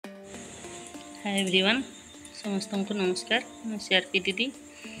Hi everyone समस्त को नमस्कार मैं सीआरपी दीदी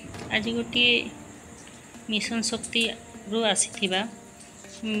आज गोटे मिशन शक्ति रू आसीथिबा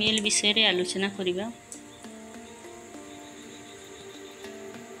मेल विषय रे आलोचना करिबा।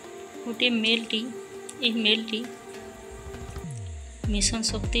 गोटे मेलटी मिशन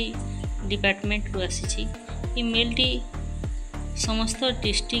शक्ति डिपार्टमेंट रू आसीछि। ए मेलटी समस्त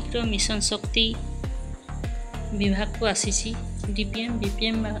डिस्ट्रिक्ट रो मिशन शक्ति विभाग को आसीछि। डीपीएम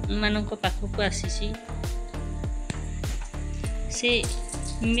बीपीएम मानक पाखक आसीछि। से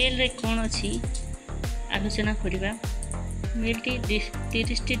मेल रे कौन अच्छी आलोचना करिबा। मेलटी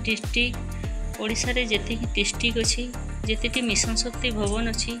 30 डिस्ट्रिक्ट ओडिशा रे जेते डिस्ट्रिक्ट अच्छी जेते मिशन शक्ति भवन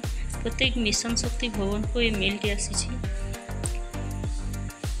अच्छी प्रत्येक मिशन शक्ति भवन को ये मेलटी आसीछि।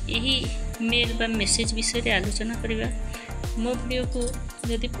 यही मेल बा मेसेज विषय रे आलोचना करिबा। मो वीडियो को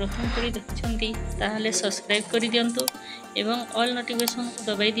यदि प्रथम करी देखुछंती ताहले सब्सक्राइब करि दियंतु एवं ऑल नोटिफिकेशन को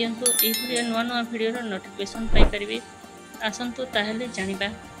दबाई दियंतु। एही नुआ नुआ वीडियो रो नोटिफिकेशन पाई परिबे। आसंतु ताहले जानिबा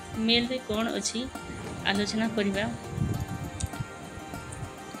मेल रे कोन अछि आलोचना करिबा।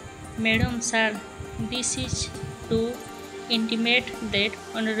 Madam sir, this is to intimate that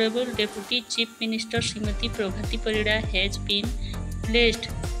Honorable Deputy Chief Minister Srimati Prabhati Parida has been placed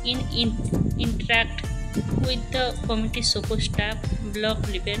in interact with the committee support staff, block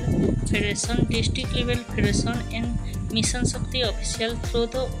level federation, district level federation and mission shakti official through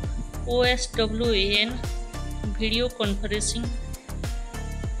the OSWAN video conferencing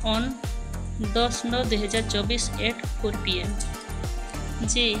on 10/9/2024 at 4 PM।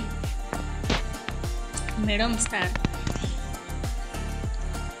 J madam sir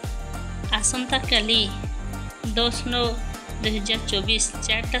आसंता काली 10/9/2024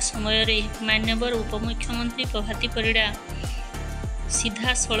 4टा समय माननीय उपमुख्यमंत्री प्रभाती परिड़ा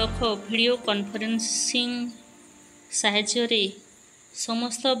सीधा सड़क video conferencing साहाय्य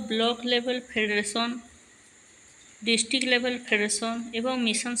समस्त block level federation, district level federation एवं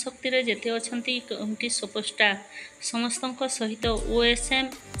mission शक्ति रे जेते अछंती कमिटी सपोर्ट स्टाफ समस्त सहित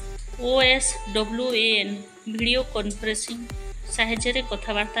OSWAN वीडियो कॉन्फ्रेंसिंग साहाय्य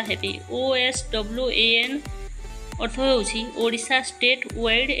कथबार्ता हेबे। OSWAN अर्थ होउछि Odisha state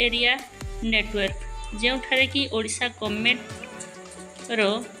wide area network, जेउठारे कि ओडिशा गवर्नमेंट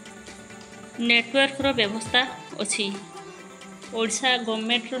रो नेटवर्क रो व्यवस्था अछि। ओडिशा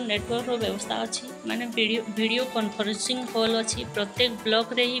गवर्नमेंट रो नेटवर्क रो व्यवस्था अछि माने वीडियो कॉन्फ्रेंसिंग हॉल अछि। प्रत्येक ब्लॉक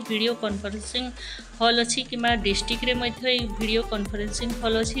रे ही वीडियो कॉन्फ्रेंसिंग हॉल अछि किमा डिस्ट्रिक्ट रे मध्ये वीडियो कॉन्फ्रेंसिंग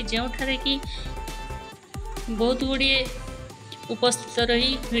हॉल अछि, जेउठारे कि बहुत गुडी उपस्थित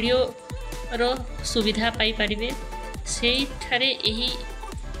रही वीडियो रो सुविधा पाई परिबे। सेही ठारे एही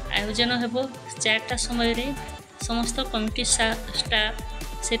आयोजन हेबो 4टा समय रे। समस्त कमिटी स्टाफ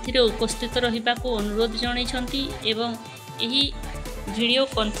सेथिरे उपस्थित रहिबा को अनुरोध जणाइछंती एवं एही वीडियो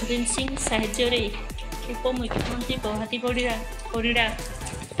कॉन्फ्रेंसिंग साहाय्य रे उपमुख्यमंत्री प्रभाती परिड़ा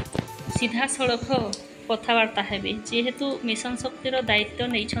सीधा सड़क कथबार्ता हेबे। जेहेतु मिशन शक्तिर दायित्व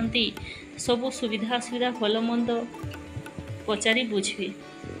नैछंती सबु सुविधा असुविधा भल मंद पचारि बुझे।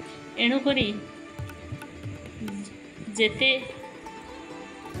 एणुकरी जेते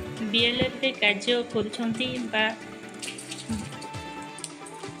DLF रे कार्य करुछंती बा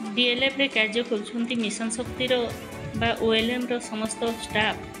DLF रे कार्य करुछंती मिशन शक्तिर बा OLM रो समस्त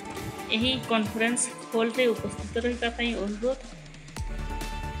स्टाफ एही कॉन्फ्रेंस हॉल रे उपस्थित रहिबा पई अनुरोध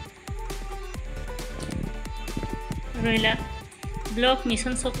रहिला। ब्लॉक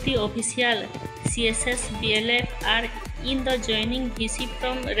मिशन शक्ति official CSS BLF are in the joining visit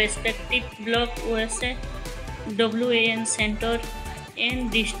from respective block OSWAN center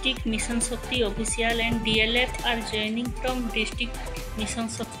and district mission shakti official and DLF are joining from district mission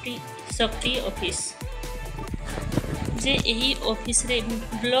shakti office। जे यही office रे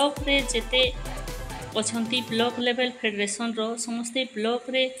block रे जेते अछंती block level federation रो समस्ते block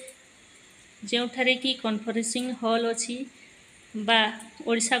रे जेउठारे की conferencing hall अछि बा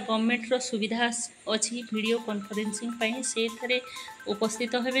Odisha government रो सुविधा अछि वीडियो कॉन्फ्रेंसिंग पई से थारे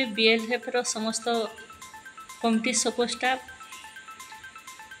उपस्थित हेबे। BLF रो समस्त कमिटी सपोर्ट स्टाफ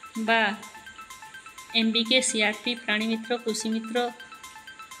बा MBK CRP प्राणी मित्र कृषि मित्र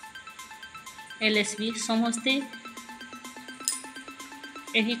LSB समस्ते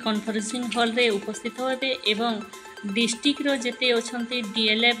एही कॉन्फ्रेंसिंग हॉल रे उपस्थित हेबे एवं डिस्ट्रिक्ट रो जेते अछंती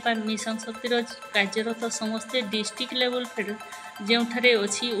DLF बा मिशन शक्ति रो कार्यरत समस्ते डिस्ट्रिक्ट लेवल जेउठारे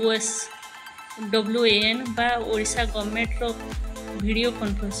अछि OSWAN बा ओडिशा गवर्नमेंट रो वीडियो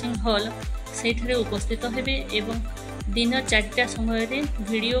कॉन्फ्रेंसिंग हॉल सेठरे उपस्थित हेबे एवं दिन 4टा समय रे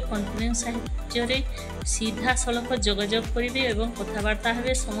वीडियो कॉन्फ्रेंस साहाय्य रे सीधा सड़क जोगाजोग करिवे एवं कथबार्ता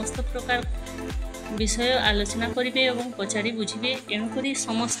हेबे। समस्त प्रकार विषय आलोचना करेंगे और पचारि बुझे। एणुक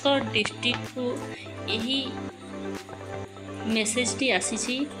समस्त डिस्ट्रिक्ट को यही मेसेजटी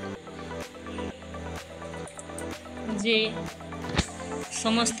आसी जे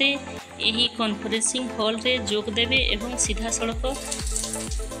समस्ते यही कॉन्फ्रेंसिंग हॉल रे जोग देवे एवं सीधा सड़क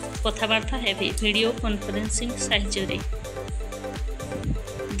कथबार्ता हेबे वीडियो कॉन्फ्रेंसिंग साहाय्य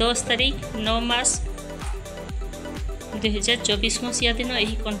 10 तारीख 9 मार्च 2024 मसीहा दिन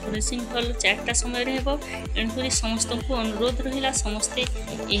यही कॉन्फ्रेंसिंग हॉल 4टा समय हेबो। एणुक समस्त को अनुरोध रहिला समस्ते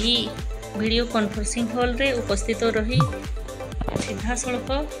यही वीडियो कॉन्फ्रेंसिंग हॉल रे उपस्थित रही सीधा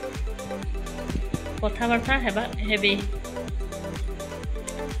सड़क कथबार्ता हेबे।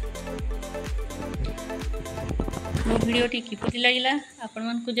 मो भिडियोटी किपरि लगिला आपण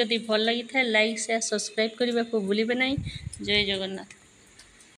मानकु जदि भल लगी था लाइक शेयर सब्सक्राइब करने को भूलिबे नहीं। जय जगन्नाथ।